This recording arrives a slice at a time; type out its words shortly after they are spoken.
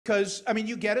Because, I mean,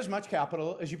 you get as much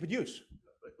capital as you produce.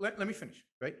 Let me finish,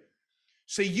 right?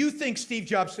 So you think Steve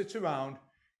Jobs sits around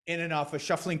in an office,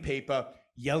 shuffling paper,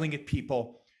 yelling at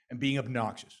people, and being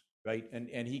obnoxious, right?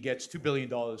 And he gets $2 billion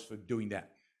for doing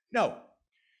that. No.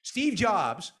 Steve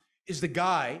Jobs is the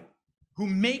guy who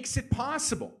makes it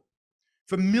possible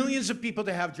for millions of people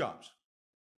to have jobs.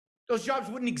 Those jobs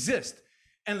wouldn't exist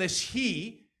unless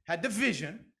he had the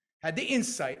vision, had the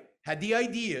insight, had the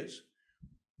ideas,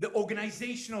 the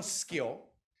organizational skill,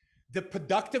 the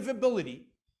productive ability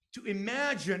to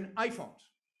imagine iPhones,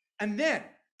 and then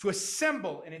to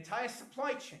assemble an entire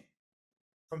supply chain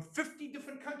from 50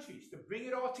 different countries to bring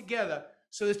it all together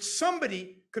so that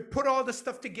somebody could put all this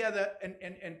stuff together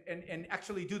and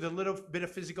actually do the little bit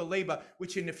of physical labor,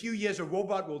 which in a few years a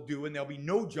robot will do, and there'll be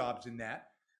no jobs in that,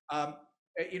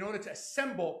 in order to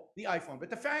assemble the iPhone. But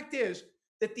the fact is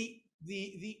that the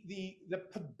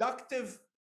productive,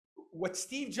 what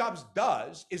Steve Jobs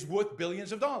does is worth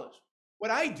billions of dollars.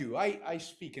 What I do, I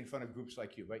speak in front of groups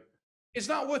like you, right? It's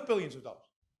not worth billions of dollars.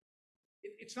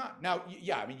 It's not. Now,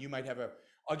 yeah, I mean, you might have an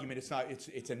argument. It's not.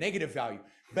 It's a negative value,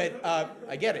 but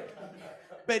I get it.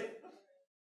 But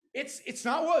it's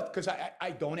not worth, because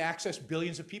I don't access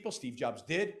billions of people. Steve Jobs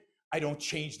did. I don't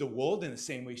change the world in the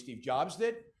same way Steve Jobs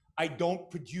did. I don't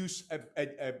produce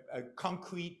a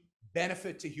concrete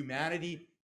benefit to humanity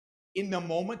in the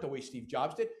moment the way Steve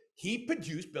Jobs did. He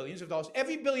produced billions of dollars.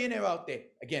 Every billionaire out there,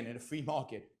 again, in a free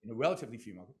market, in a relatively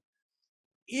free market,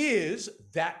 is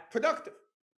that productive.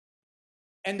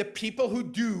 And the people who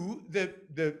do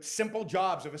the simple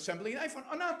jobs of assembling an iPhone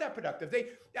are not that productive.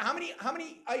 How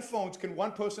many iPhones can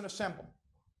one person assemble?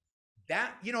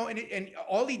 That, you know, and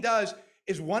all he does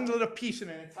is one little piece in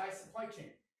an entire supply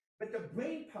chain. But the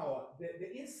brain power,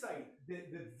 the insight,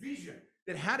 the vision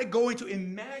that had to go into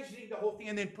imagining the whole thing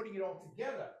and then putting it all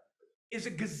together is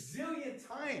a gazillion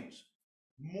times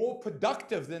more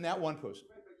productive than that one person.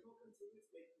 Right, but he'll continue to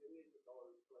make millions of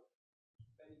dollars for like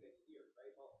many, many years, right?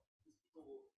 Well, these people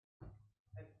will,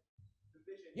 and the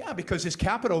vision. Yeah, because his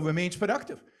capital remains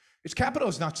productive. His capital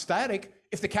is not static.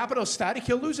 If the capital is static,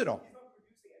 he'll lose it all. He's not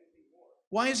producing anything more.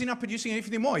 Why is he not producing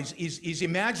anything more? He's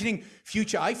imagining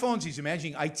future iPhones. He's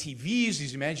imagining ITVs.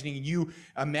 He's imagining new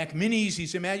Mac Minis.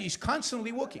 He's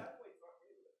constantly working. That way, it's not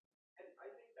innovative. And I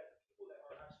think that the people that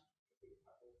are actually producing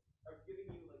Apple are giving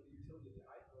you like the utility of the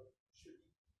iPhone should be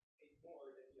paid more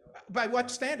than, you know. By what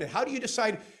standard? How do you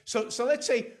decide? So let's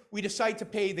say we decide to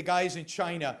pay the guys in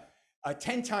China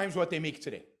 10 times what they make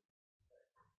today.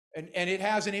 And it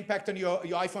has an impact on your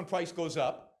iPhone price goes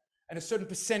up. And a certain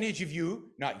percentage of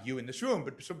you, not you in this room,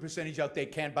 but some percentage out there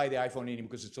can't buy the iPhone anymore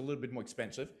because it's a little bit more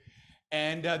expensive.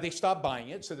 And they stop buying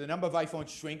it. So the number of iPhones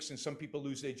shrinks and some people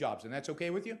lose their jobs. And that's okay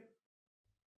with you?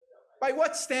 By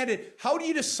what standard? How do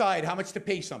you decide how much to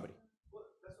pay somebody? Well,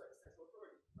 that's right, central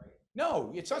authority, right?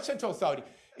 No, it's not central authority.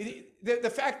 The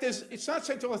fact is, it's not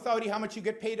central authority how much you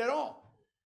get paid at all.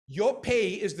 Your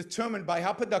pay is determined by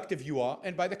how productive you are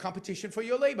and by the competition for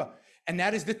your labor. And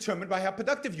that is determined by how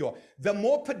productive you are. The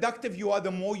more productive you are,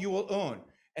 the more you will earn.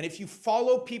 And if you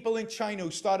follow people in China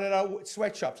who started out with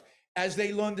sweatshops, as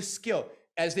they learn the skill,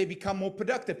 as they become more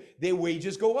productive, their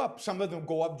wages go up. Some of them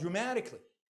go up dramatically.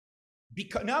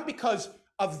 Not because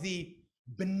of the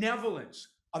benevolence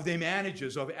of their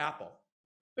managers of Apple,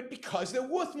 but because they're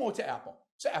worth more to Apple.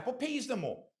 So Apple pays them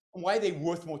more. And why are they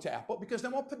worth more to Apple? Because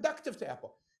they're more productive to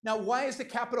Apple. Now, why does the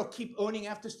capital keep earning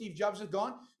after Steve Jobs is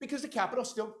gone? Because the capital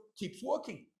still keeps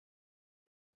working.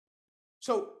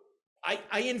 So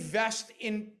I invest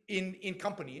in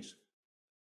companies,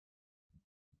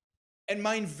 and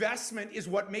my investment is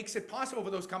what makes it possible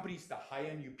for those companies to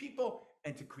hire new people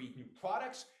and to create new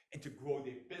products and to grow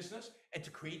their business and to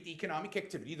create the economic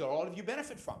activity that all of you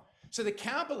benefit from. So the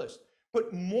capitalists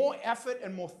put more effort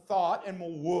and more thought and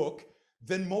more work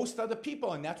than most other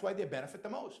people, and that's why they benefit the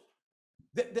most.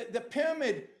 The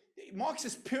pyramid,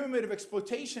 Marxist pyramid of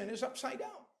exploitation is upside down.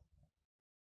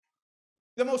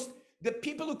 The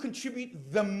people who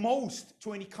contribute the most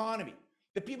to an economy,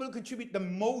 the people who contribute the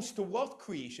most to wealth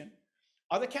creation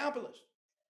are the capitalists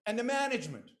and the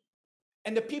management.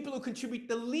 And the people who contribute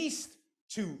the least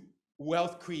to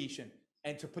wealth creation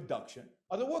and to production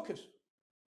are the workers.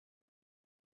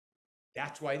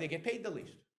 That's why they get paid the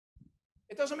least.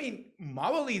 It doesn't mean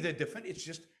morally they're different. It's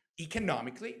just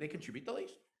economically they contribute the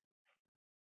least.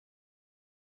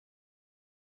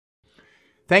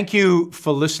 Thank you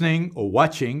for listening or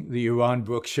watching the Yaron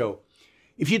Brook Show.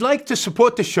 If you'd like to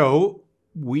support the show,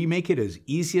 we make it as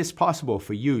easy as possible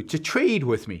for you to trade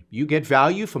with me. You get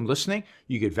value from listening.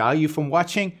 You get value from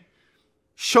watching.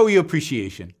 Show your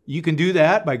appreciation. You can do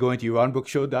that by going to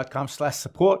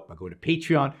yaronbrookshow.com/support, by going to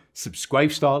Patreon,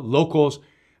 Subscribestar, Locals.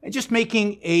 and just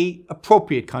making a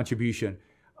appropriate contribution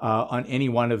on any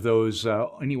one of those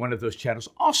channels.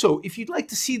 Also, if you'd like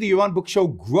to see the Yaron Book Show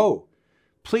grow,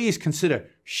 please consider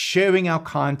sharing our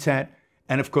content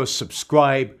and, of course,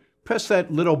 subscribe. Press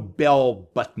that little bell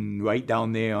button right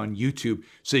down there on YouTube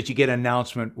so that you get an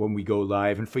announcement when we go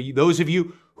live. And for those of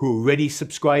you who are already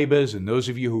subscribers and those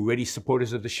of you who are already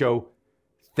supporters of the show,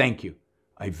 thank you.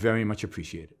 I very much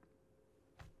appreciate it.